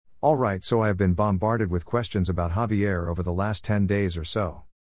Alright, so I have been bombarded with questions about Javier over the last 10 days or so.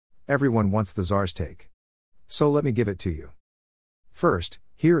 Everyone wants the czar's take. So let me give it to you. First,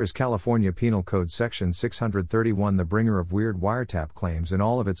 here is California Penal Code Section 631, the bringer of weird wiretap claims in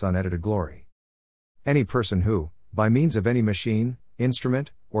all of its unedited glory. Any person who, by means of any machine,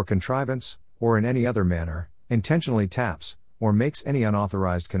 instrument, or contrivance, or in any other manner, intentionally taps, or makes any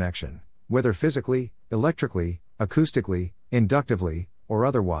unauthorized connection, whether physically, electrically, acoustically, inductively, or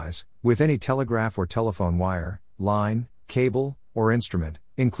otherwise, with any telegraph or telephone wire, line, cable, or instrument,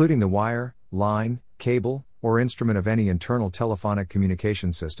 including the wire, line, cable, or instrument of any internal telephonic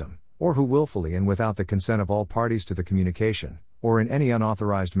communication system, or who willfully and without the consent of all parties to the communication, or in any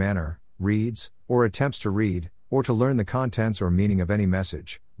unauthorized manner, reads, or attempts to read, or to learn the contents or meaning of any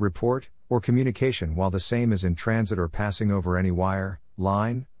message, report, or communication while the same is in transit or passing over any wire,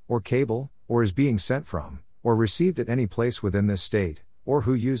 line, or cable, or is being sent from, or received at any place within this state, or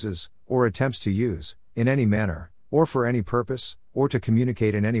who uses, or attempts to use, in any manner, or for any purpose, or to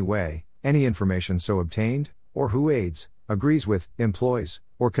communicate in any way, any information so obtained, or who aids, agrees with, employs,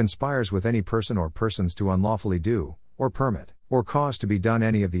 or conspires with any person or persons to unlawfully do, or permit, or cause to be done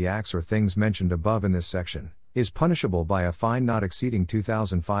any of the acts or things mentioned above in this section, is punishable by a fine not exceeding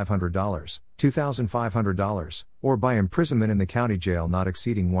 $2,500, or by imprisonment in the county jail not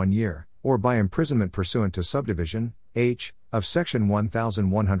exceeding 1 year, or by imprisonment pursuant to subdivision H of Section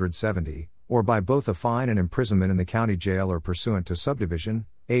 1170, or by both a fine and imprisonment in the county jail or pursuant to subdivision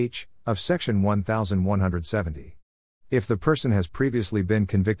H of Section 1170. If the person has previously been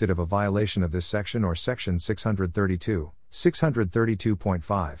convicted of a violation of this section or Section 632,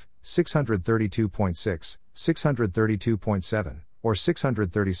 632.5, 632.6, 632.7, or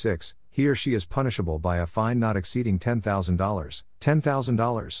 636, he or she is punishable by a fine not exceeding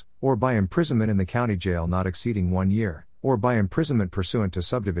 $10,000, or by imprisonment in the county jail not exceeding 1 year, or by imprisonment pursuant to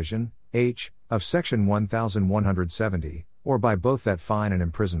subdivision H of Section 1170, or by both that fine and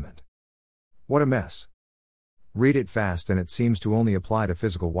imprisonment. What a mess. Read it fast and it seems to only apply to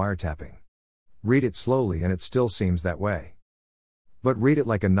physical wiretapping. Read it slowly and it still seems that way. But read it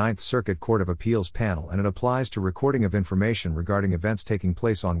like a Ninth Circuit Court of Appeals panel and it applies to recording of information regarding events taking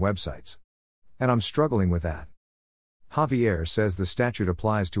place on websites. And I'm struggling with that. Javier says the statute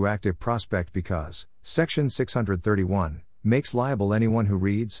applies to active prospect because Section 631 makes liable anyone who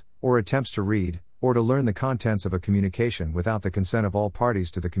reads, or attempts to read, or to learn the contents of a communication without the consent of all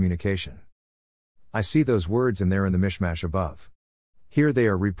parties to the communication. I see those words in there in the mishmash above. Here they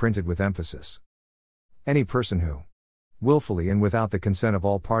are reprinted with emphasis. Any person who, willfully and without the consent of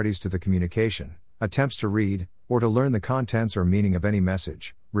all parties to the communication, attempts to read, or to learn the contents or meaning of any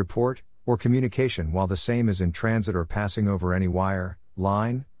message, report, or communication while the same is in transit or passing over any wire,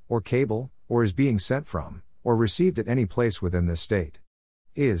 line, or cable, or is being sent from, or received at any place within this state,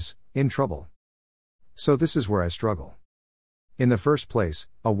 is in trouble. So this is where I struggle. In the first place,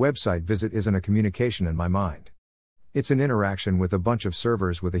 a website visit isn't a communication in my mind. It's an interaction with a bunch of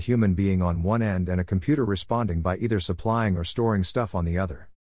servers with a human being on one end and a computer responding by either supplying or storing stuff on the other.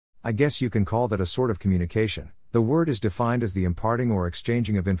 I guess you can call that a sort of communication. The word is defined as the imparting or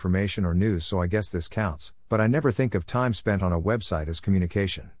exchanging of information or news, so I guess this counts, but I never think of time spent on a website as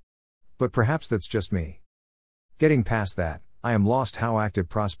communication. But perhaps that's just me. Getting past that, I am lost how Active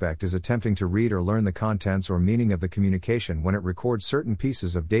Prospect is attempting to read or learn the contents or meaning of the communication when it records certain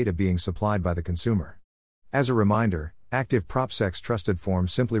pieces of data being supplied by the consumer. As a reminder, Active Propsec's trusted form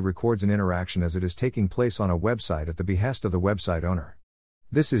simply records an interaction as it is taking place on a website at the behest of the website owner.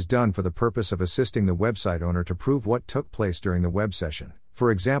 This is done for the purpose of assisting the website owner to prove what took place during the web session, for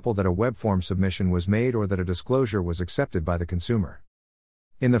example that a web form submission was made or that a disclosure was accepted by the consumer.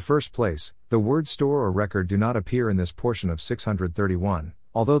 In the first place, the words store or record do not appear in this portion of 631,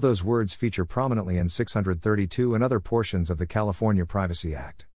 although those words feature prominently in 632 and other portions of the California Privacy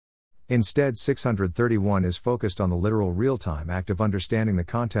Act. Instead, 631 is focused on the literal real-time act of understanding the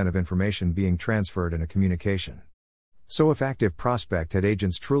content of information being transferred in a communication. So if Active Prospect had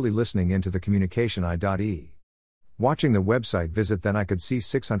agents truly listening into the communication i.e. watching the website visit, then I could see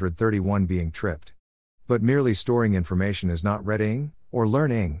 631 being tripped. But merely storing information is not reading, or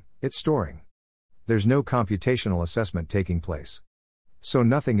learning, it's storing. There's no computational assessment taking place. So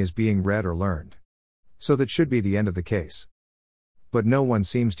nothing is being read or learned. So that should be the end of the case. But no one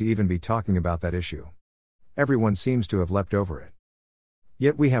seems to even be talking about that issue. Everyone seems to have leapt over it.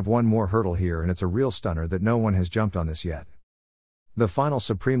 Yet we have one more hurdle here, and it's a real stunner that no one has jumped on this yet. The final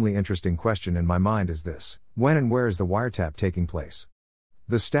supremely interesting question in my mind is this: when and where is the wiretap taking place?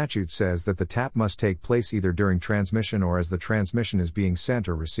 The statute says that the tap must take place either during transmission or as the transmission is being sent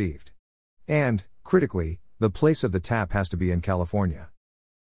or received. And, critically, the place of the tap has to be in California.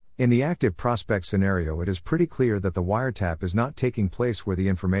 In the active prospect scenario, it is pretty clear that the wiretap is not taking place where the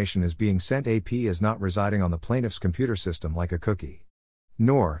information is being sent. AP is not residing on the plaintiff's computer system like a cookie.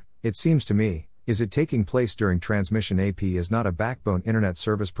 Nor, it seems to me, is it taking place during transmission. AP is not a backbone internet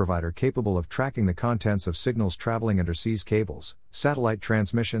service provider capable of tracking the contents of signals traveling underseas cables, satellite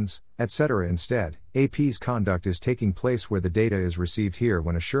transmissions, etc. Instead, AP's conduct is taking place where the data is received here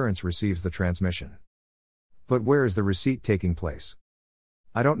when assurance receives the transmission. But where is the receipt taking place?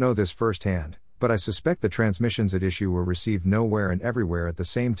 I don't know this firsthand, but I suspect the transmissions at issue were received nowhere and everywhere at the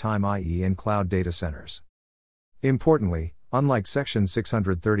same time, i.e. in cloud data centers. Importantly, unlike Section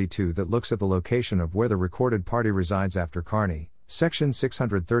 632 that looks at the location of where the recorded party resides after Carney, Section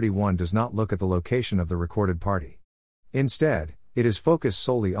 631 does not look at the location of the recorded party. Instead, it is focused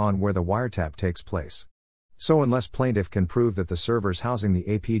solely on where the wiretap takes place. So unless plaintiff can prove that the servers housing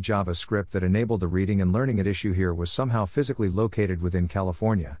the AP JavaScript that enabled the reading and learning at issue here was somehow physically located within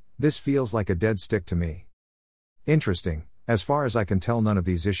California, this feels like a dead stick to me. Interesting, as far as I can tell, none of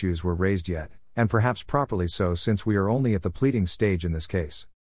these issues were raised yet, and perhaps properly so since we are only at the pleading stage in this case.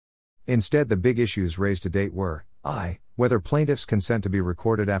 Instead, the big issues raised to date were, whether plaintiff's consent to be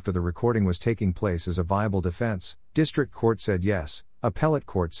recorded after the recording was taking place is a viable defense. District Court said yes, Appellate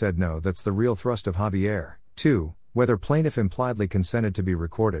Court said no. That's the real thrust of Javier. 2. Whether plaintiff impliedly consented to be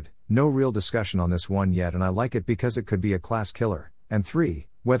recorded, no real discussion on this one yet, and I like it because it could be a class killer. And 3.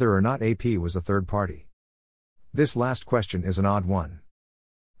 Whether or not AP was a third party. This last question is an odd one.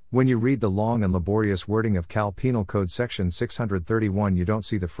 When you read the long and laborious wording of Cal Penal Code Section 631, you don't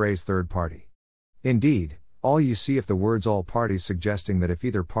see the phrase third party. Indeed, all you see if the words all parties, suggesting that if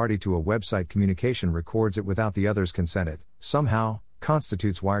either party to a website communication records it without the other's consent, it, somehow,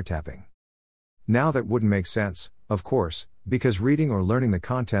 constitutes wiretapping. Now that wouldn't make sense, of course, because reading or learning the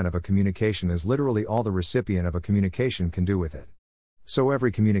content of a communication is literally all the recipient of a communication can do with it. So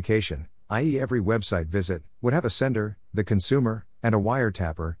every communication, i.e. every website visit, would have a sender, the consumer, and a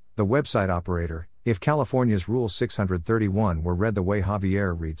wiretapper, the website operator, if California's Rule 631 were read the way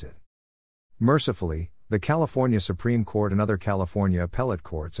Javier reads it. Mercifully, the California Supreme Court and other California appellate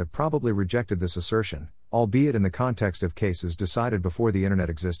courts have probably rejected this assertion, albeit in the context of cases decided before the internet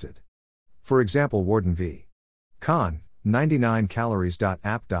existed. For example, Warden v. Con. 99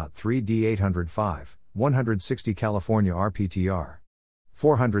 calories.app.3d 805, 160 California RPTR.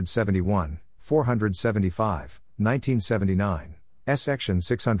 471, 475, 1979, Section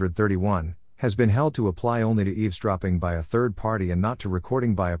 631, has been held to apply only to eavesdropping by a third party and not to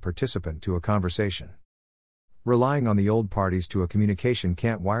recording by a participant to a conversation. Relying on the old parties to a communication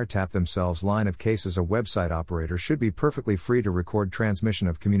can't wiretap themselves. Line of cases: a website operator should be perfectly free to record transmission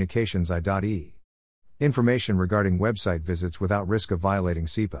of communications i.e. information regarding website visits without risk of violating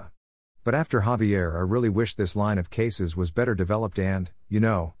SEPA. But after Javier, I really wish this line of cases was better developed and,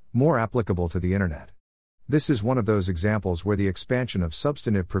 more applicable to the internet. This is one of those examples where the expansion of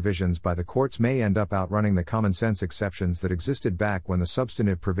substantive provisions by the courts may end up outrunning the common sense exceptions that existed back when the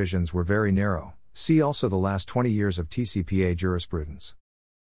substantive provisions were very narrow. See also the last 20 years of TCPA jurisprudence.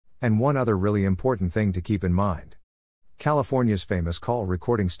 And one other really important thing to keep in mind. California's famous call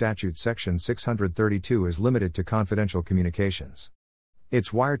recording statute Section 632 is limited to confidential communications.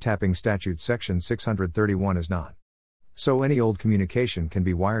 Its wiretapping statute Section 631 is not. So any old communication can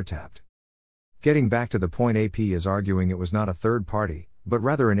be wiretapped. Getting back to the point, AP is arguing it was not a third party, but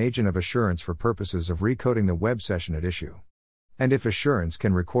rather an agent of assurance for purposes of recoding the web session at issue. And if assurance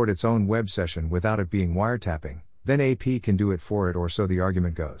can record its own web session without it being wiretapping, then AP can do it for it, or so the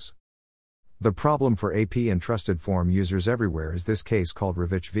argument goes. The problem for AP and trusted form users everywhere is this case called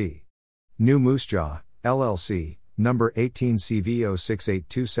Ravitch v. New Moose Jaw, LLC, number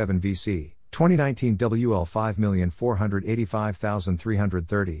 18CV06827VC, 2019 WL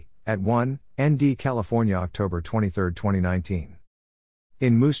 5485330, at 1, ND California, October 23, 2019.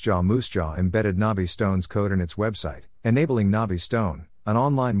 In Moose Jaw embedded Navi Stone's code in its website, enabling Navi Stone, an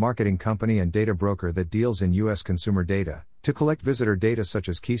online marketing company and data broker that deals in U.S. consumer data, to collect visitor data such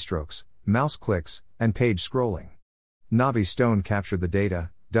as keystrokes, mouse clicks, and page scrolling. Navi Stone captured the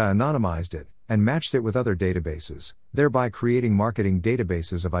data, de-anonymized it, and matched it with other databases, thereby creating marketing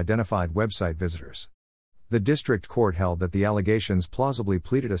databases of identified website visitors. The district court held that the allegations plausibly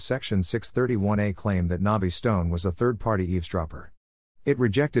pleaded a Section 631A claim that Navi Stone was a third-party eavesdropper. It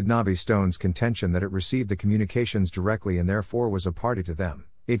rejected Navi Stone's contention that it received the communications directly and therefore was a party to them.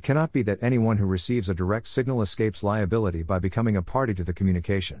 It cannot be that anyone who receives a direct signal escapes liability by becoming a party to the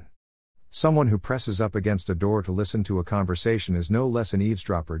communication. Someone who presses up against a door to listen to a conversation is no less an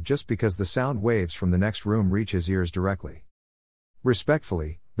eavesdropper just because the sound waves from the next room reach his ears directly.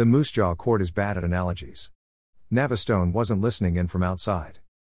 Respectfully, the Moose Jaw court is bad at analogies. Navi Stone wasn't listening in from outside.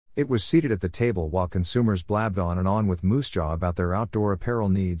 It was seated at the table while consumers blabbed on and on with Moosejaw about their outdoor apparel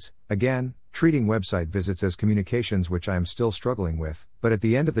needs, again, treating website visits as communications, which I am still struggling with, but at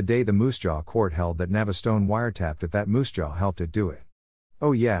the end of the day the Moosejaw court held that Navistone wiretapped it, that Moosejaw helped it do it.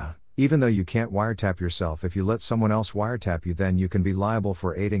 Oh yeah, even though you can't wiretap yourself, if you let someone else wiretap you, then you can be liable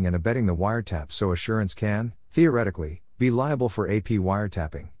for aiding and abetting the wiretap, so Assurance can, theoretically, be liable for AP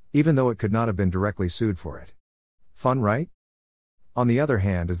wiretapping, even though it could not have been directly sued for it. Fun, right? On the other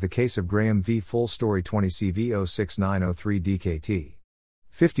hand is the case of Graham v. Full Story 20 CV 06903 DKT.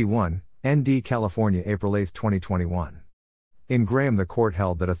 51, ND California, April 8, 2021. In Graham, the court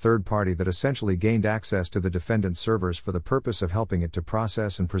held that a third party that essentially gained access to the defendant's servers for the purpose of helping it to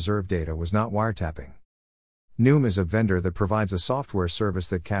process and preserve data was not wiretapping. Noom is a vendor that provides a software service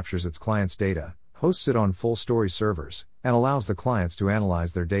that captures its clients' data, hosts it on Full Story servers, and allows the clients to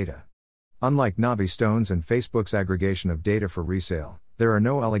analyze their data. Unlike Navistone's and Facebook's aggregation of data for resale, there are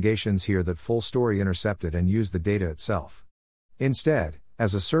no allegations here that Full Story intercepted and used the data itself. Instead,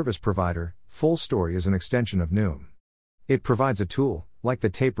 as a service provider, Full Story is an extension of Noom. It provides a tool, like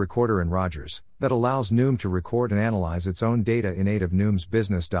the tape recorder in Rogers, that allows Noom to record and analyze its own data in aid of Noom's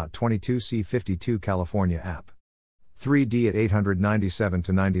Business.22c52 California app. 3D at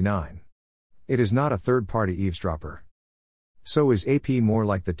 897-99. It is not a third-party eavesdropper. So is AP more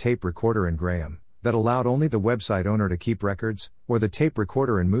like the tape recorder in Graham, that allowed only the website owner to keep records, or the tape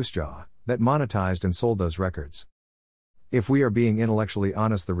recorder in Moosejaw, that monetized and sold those records? If we are being intellectually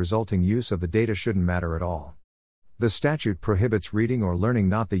honest, the resulting use of the data shouldn't matter at all. The statute prohibits reading or learning,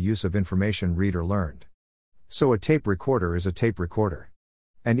 not the use of information read or learned. So a tape recorder is a tape recorder.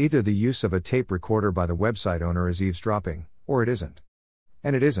 And either the use of a tape recorder by the website owner is eavesdropping, or it isn't.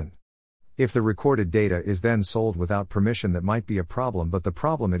 And it isn't. If the recorded data is then sold without permission, that might be a problem, but the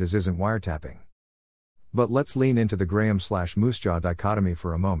problem it is isn't wiretapping. But let's lean into the Graham/Moosejaw dichotomy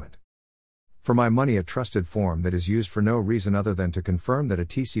for a moment. For my money, a trusted form that is used for no reason other than to confirm that a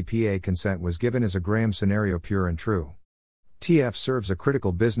TCPA consent was given is a Graham scenario, pure and true. TF serves a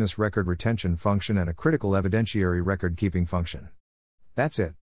critical business record retention function and a critical evidentiary record keeping function. That's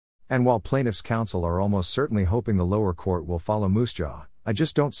it. And while plaintiffs' counsel are almost certainly hoping the lower court will follow Moosejaw, I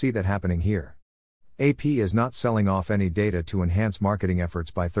just don't see that happening here. AP is not selling off any data to enhance marketing efforts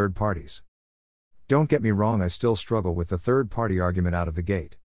by third parties. Don't get me wrong, I still struggle with the third-party argument out of the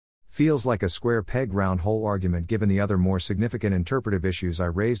gate. Feels like a square peg round hole argument given the other more significant interpretive issues I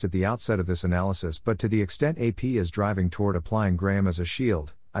raised at the outset of this analysis, but to the extent AP is driving toward applying Graham as a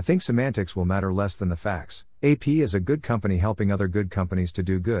shield, I think semantics will matter less than the facts. AP is a good company helping other good companies to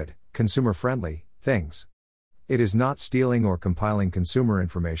do good, consumer-friendly things. It is not stealing or compiling consumer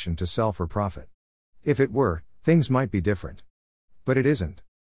information to sell for profit. If it were, things might be different. But it isn't.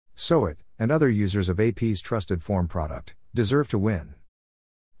 So it, and other users of AP's trusted form product, deserve to win.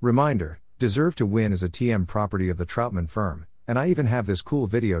 Reminder, Deserve to Win is a TM property of the Troutman firm, and I even have this cool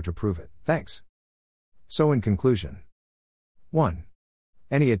video to prove it. Thanks. So in conclusion. 1.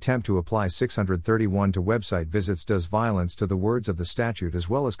 Any attempt to apply 631 to website visits does violence to the words of the statute as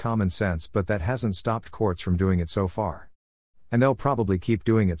well as common sense, but that hasn't stopped courts from doing it so far. And they'll probably keep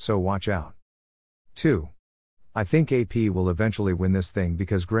doing it, so watch out. 2. I think AP will eventually win this thing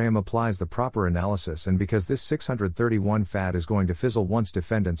because Graham applies the proper analysis and because this 631 fad is going to fizzle once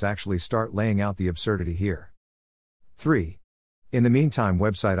defendants actually start laying out the absurdity here. 3. In the meantime,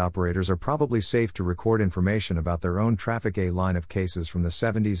 website operators are probably safe to record information about their own traffic. A line of cases from the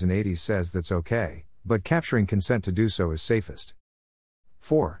 70s and 80s says that's okay, but capturing consent to do so is safest.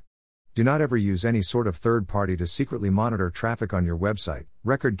 4. Do not ever use any sort of third party to secretly monitor traffic on your website,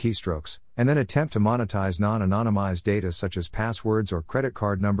 record keystrokes, and then attempt to monetize non-anonymized data such as passwords or credit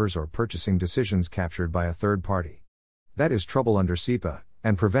card numbers or purchasing decisions captured by a third party. That is trouble under SEPA,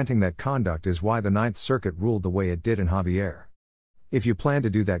 and preventing that conduct is why the Ninth Circuit ruled the way it did in Javier. If you plan to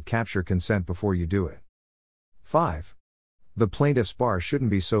do that, capture consent before you do it. 5. The plaintiff's bar shouldn't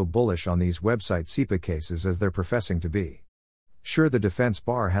be so bullish on these website SEPA cases as they're professing to be. Sure, the defense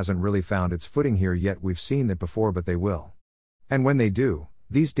bar hasn't really found its footing here yet, we've seen that before, but they will. And when they do,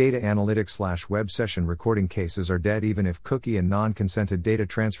 these data analytics/web session recording cases are dead, even if cookie and non-consented data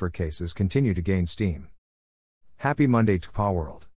transfer cases continue to gain steam. Happy Monday to PA World.